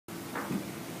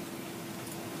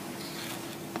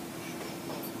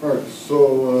Alright,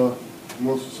 so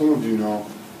some of you know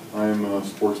I'm a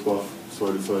sports buff, so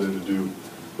I decided to do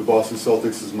the Boston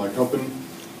Celtics as my company.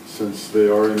 Since they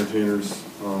are entertainers,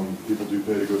 people do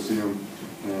pay to go see them,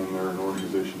 and they're an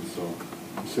organization, so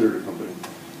consider it a company.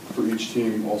 For each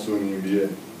team, also in the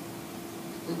NBA.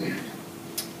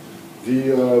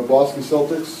 The Boston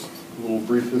Celtics, a little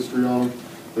brief history on them.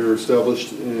 They were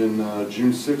established in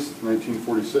June 6th,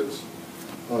 1946.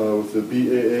 With the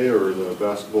BAA, or the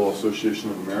Basketball Association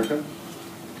of America.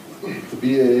 The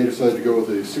BAA decided to go with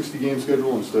a 60-game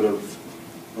schedule instead of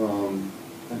an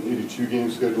 82-game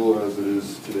schedule as it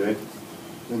is today.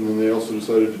 And then they also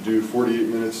decided to do 48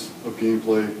 minutes of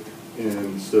gameplay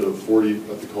instead of 40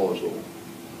 at the college level.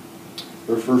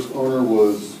 Their first owner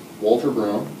was Walter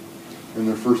Brown, and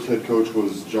their first head coach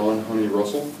was John Honey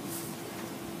Russell.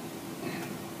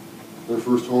 Their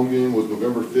first home game was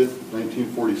November 5th,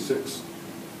 1946.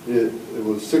 It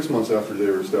was 6 months after they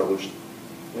were established,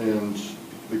 and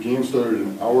the game started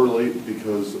an hour late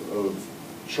because of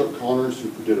Chuck Connors, who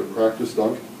did a practice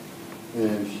dunk,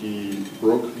 and he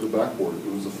broke the backboard.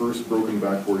 It was the first broken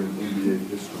backboard in NBA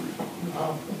history.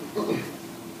 Wow.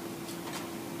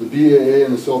 The BAA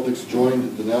and the Celtics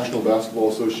joined the National Basketball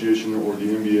Association, or the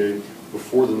NBA,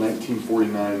 before the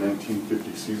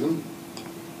 1949-1950 season.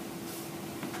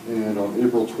 And on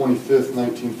April 25th,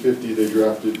 1950, they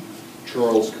drafted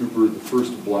Charles Cooper, the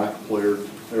first black player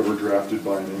ever drafted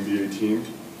by an NBA team.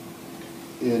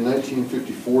 In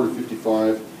 1954 to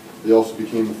 55, they also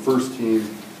became the first team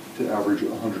to average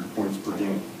 100 points per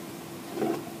game.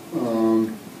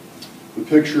 The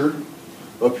picture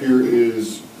up here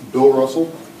is Bill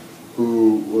Russell,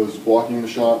 who was blocking the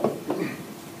shot,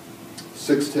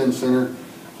 6'10" center.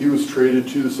 He was traded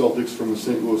to the Celtics from the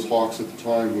St. Louis Hawks at the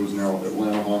time, who is now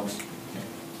Atlanta Hawks.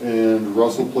 And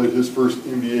Russell played his first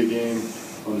NBA game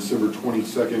on December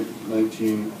 22nd,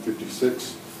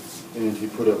 1956, and he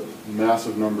put up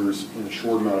massive numbers in a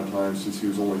short amount of time since he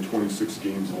was only 26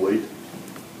 games late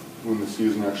when the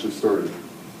season actually started.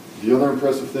 The other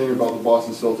impressive thing about the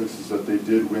Boston Celtics is that they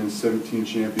did win 17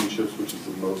 championships, which is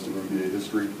the most in NBA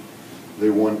history.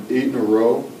 They won 8 in a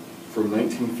row from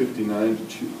 1959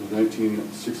 to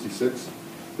 1966.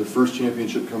 The first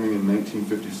championship coming in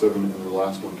 1957, and their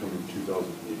last one coming in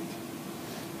 2008.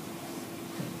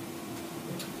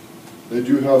 They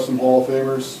do have some Hall of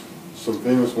Famers, some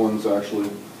famous ones actually.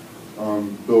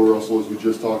 Bill Russell, as we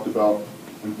just talked about,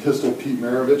 and Pistol Pete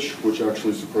Maravich, which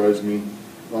actually surprised me.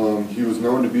 He was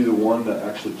known to be the one that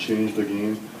actually changed the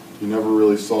game. You never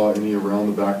really saw any around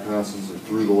the back passes or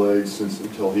through the legs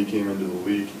until he came into the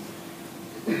league.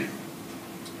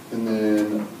 And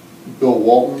then Bill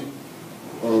Walton,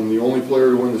 the only player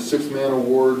to win the Sixth-Man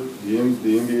Award, the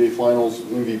NBA Finals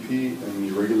MVP, and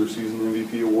the regular season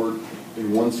MVP award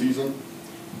in one season.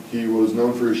 He was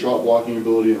known for his shot blocking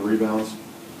ability and rebounds.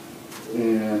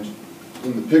 And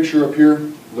in the picture up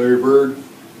here, Larry Bird,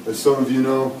 as some of you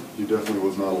know, he definitely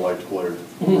was not a liked player.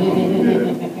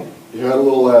 He had a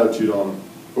little attitude on him.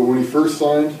 But when he first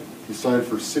signed, he signed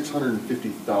for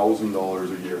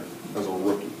 $650,000 a year as a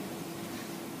rookie.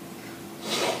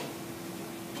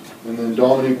 And then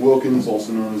Dominique Wilkins,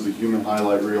 also known as the human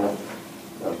highlight reel,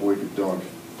 that boy could dunk.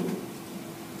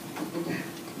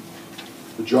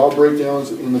 The job breakdowns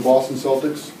in the Boston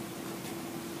Celtics.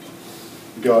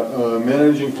 We got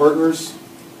managing partners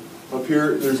up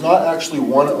here. There's not actually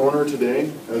one owner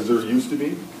today, as there used to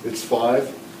be. It's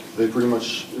 5. They pretty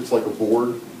much, it's like a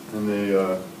board, and they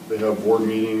have board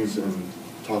meetings and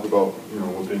talk about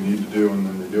what they need to do, and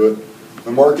then they do it.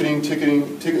 The marketing,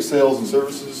 ticketing, ticket sales, and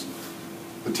services.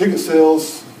 The ticket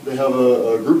sales, they have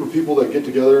a group of people that get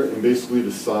together and basically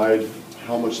decide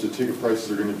how much the ticket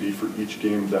prices are going to be for each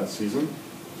game that season.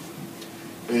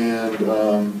 And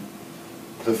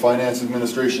the finance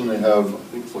administration, they have, I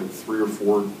think it's like 3 or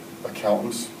 4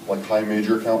 accountants, like high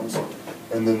major accountants,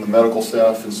 and then the medical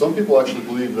staff. And some people actually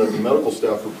believe that the medical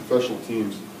staff for professional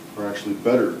teams are actually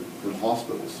better than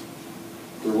hospitals.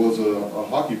 There was a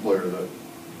hockey player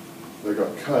that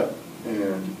got cut,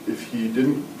 and if he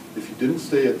didn't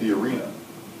stay at the arena,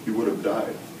 he would have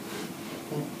died.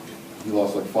 He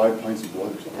lost like 5 pints of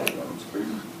blood or something like that. It was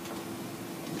crazy.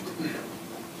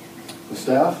 The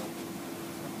staff,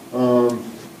 I'm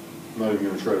not even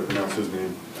going to try to pronounce his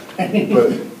name,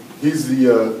 but he's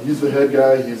the head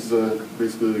guy. He's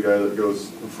basically the guy that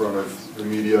goes in front of the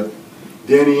media.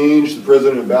 Danny Ainge, the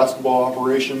president of basketball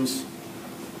operations.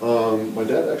 My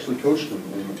dad actually coached him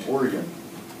in Oregon.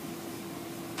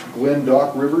 Glenn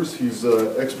Doc Rivers, he's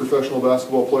an ex-professional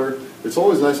basketball player. It's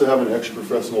always nice to have an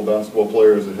ex-professional basketball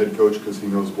player as a head coach because he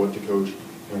knows what to coach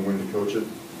and when to coach it.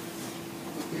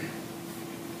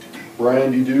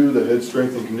 Brian Dedew, the head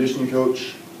strength and conditioning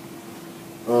coach.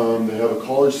 They have a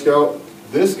college scout.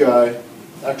 This guy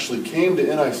actually came to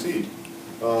NIC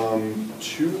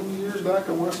 2 years back,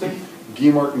 I want to say. Guy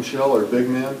Marc Michel, our big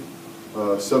man,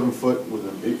 7 foot with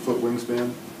an 8 foot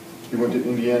wingspan. He went to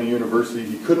Indiana University.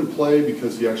 He couldn't play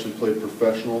because he actually played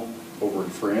professional over in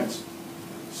France,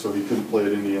 so he couldn't play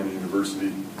at Indiana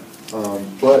University.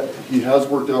 But he has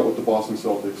worked out with the Boston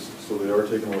Celtics, so they are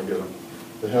taking a look at him.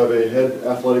 They have a head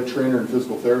athletic trainer and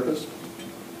physical therapist.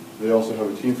 They also have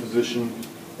a team physician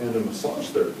and a massage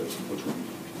therapist, which would be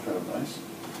kind of nice.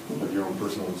 Have your own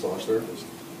personal massage therapist.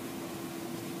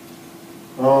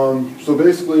 So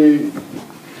basically,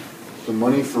 the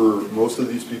money for most of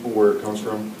these people, where it comes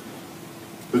from,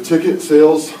 the ticket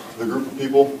sales, the group of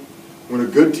people, when a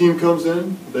good team comes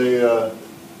in, they,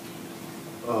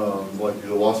 like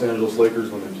the Los Angeles Lakers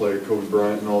when they play Kobe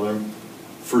Bryant and all them,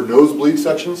 for nosebleed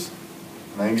sections,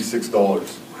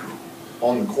 $96.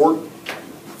 On the court,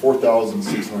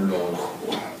 $4,600.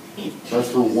 That's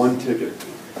for one ticket.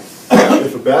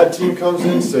 If a bad team comes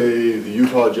in, say the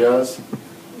Utah Jazz,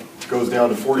 it goes down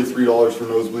to $43 for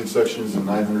nosebleed sections and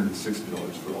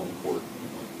 $960 for on the court.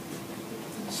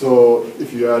 So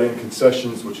if you add in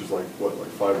concessions, which is like what, like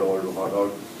 $5 a hot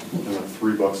dog and like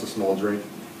 $3 a small drink,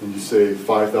 and you say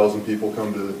 5,000 people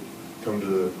come to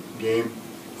the game,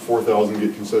 4,000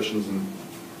 get concessions and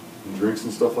drinks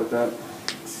and stuff like that.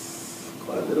 It's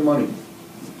quite a bit of money.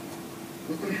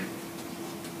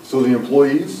 So the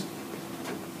employees,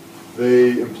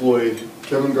 they employ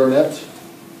Kevin Garnett,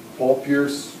 Paul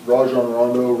Pierce, Rajon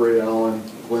Rondo, Ray Allen,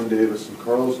 Glenn Davis, and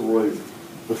Carlos Arroyo.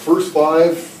 The first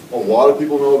 5, a lot of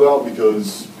people know about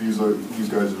because these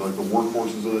guys are like the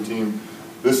workhorses of the team.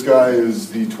 This guy is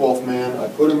the 12th man. I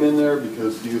put him in there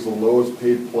because he is the lowest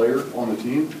paid player on the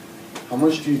team. How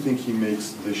much do you think he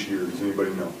makes this year? Does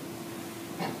anybody know?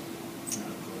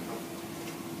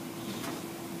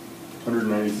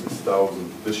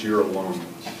 $196,000 this year alone.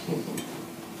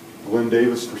 Glenn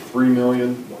Davis for $3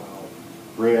 million.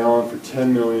 Ray Allen for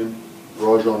 $10 million.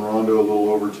 Rajon Rondo a little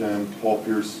over 10. Paul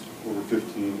Pierce over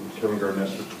 15. Kevin Garnett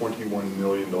for $21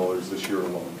 million this year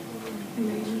alone.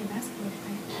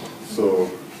 So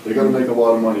they got to make a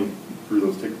lot of money through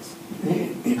those tickets.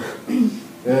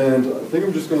 And I think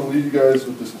I'm just going to leave you guys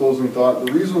with this closing thought.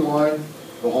 The reason why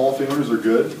the Hall of Famers are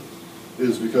good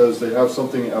is because they have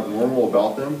something abnormal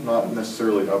about them. Not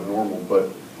necessarily abnormal, but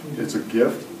it's a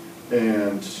gift.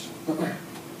 And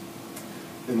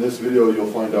in this video,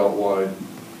 you'll find out why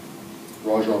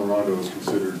Rajon Rondo is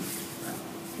considered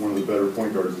one of the better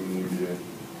point guards in the NBA.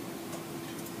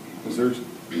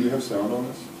 Do you have sound on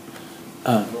this?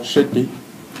 Should be.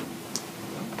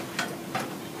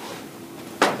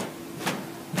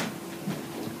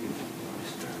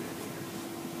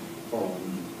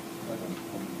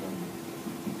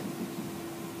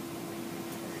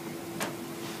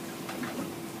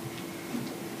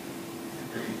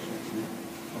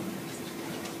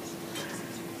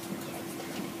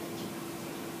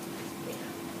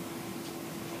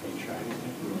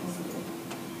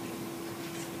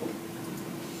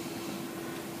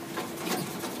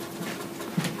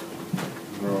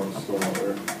 No, it's still not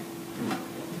there.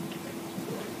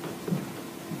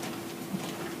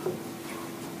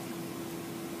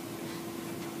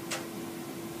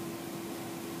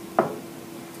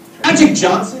 Magic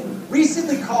Johnson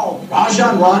recently called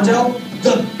Rajon Rondo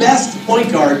the best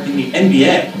point guard in the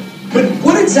NBA. But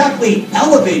what exactly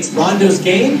elevates Rondo's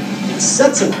game and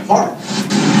sets him apart?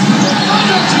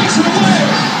 Rondo takes it away!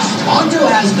 Rondo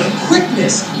has the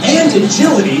quickness and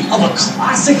agility of a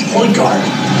classic point guard.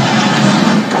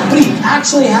 But he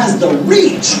actually has the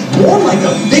reach, more like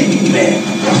a big man.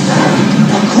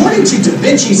 According to Da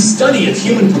Vinci's study of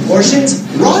human proportions,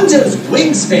 Rondo's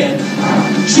wingspan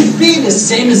should be the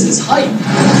same as his height,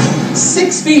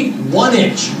 6 feet 1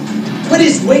 inch. But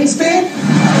his wingspan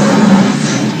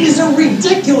is a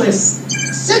ridiculous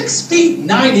 6 feet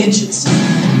 9 inches.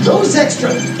 Those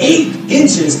extra 8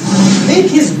 inches make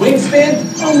his wingspan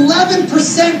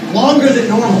 11% longer than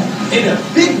normal. And a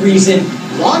big reason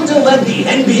Rondo led the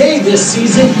NBA this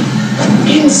season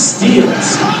in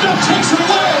steals. Rondo takes it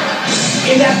away!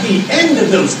 And at the end of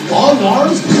those long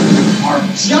arms are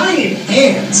giant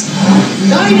hands,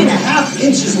 9.5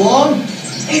 inches long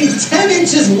and 10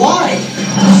 inches wide.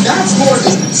 That's more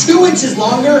than 2 inches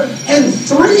longer and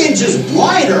 3 inches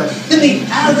wider than the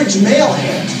average male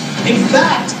hand. In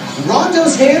fact,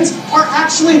 Rondo's hands are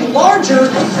actually larger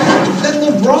than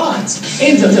LeBron's.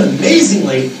 And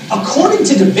amazingly, according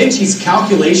to Da Vinci's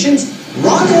calculations,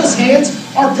 Rondo's hands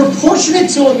are proportionate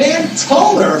to a man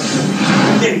taller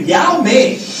than Yao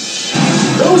Ming.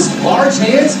 Those large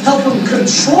hands help him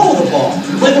control the ball,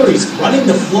 whether he's running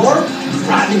the floor,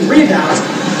 grabbing rebounds,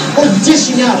 or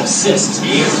dishing out assists.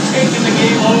 He is taking the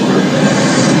game over.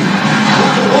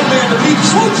 One man to beat,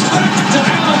 swoops back to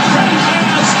Allen, great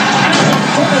pass,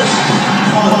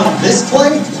 and On this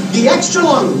play, the extra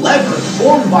long lever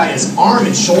formed by his arm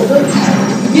and shoulder,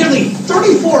 nearly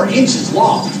 34 inches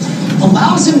long,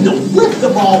 allows him to whip the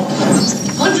ball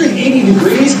 180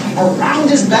 degrees around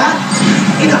his back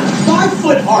in a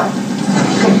 5-foot arc.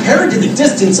 Compared to the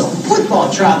distance a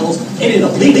football travels in an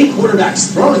elite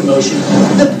quarterback's throwing motion,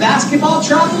 the basketball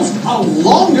travels a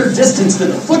longer distance than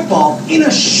the football in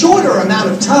a shorter amount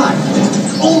of time,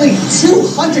 only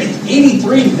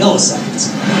 283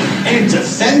 milliseconds. And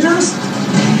defenders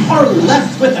are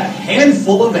left with a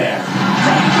handful of air.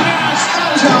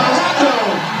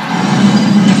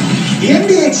 The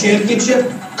NBA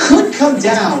championship could come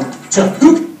down to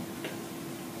who.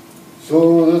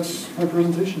 So that's my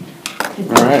presentation.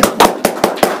 All right.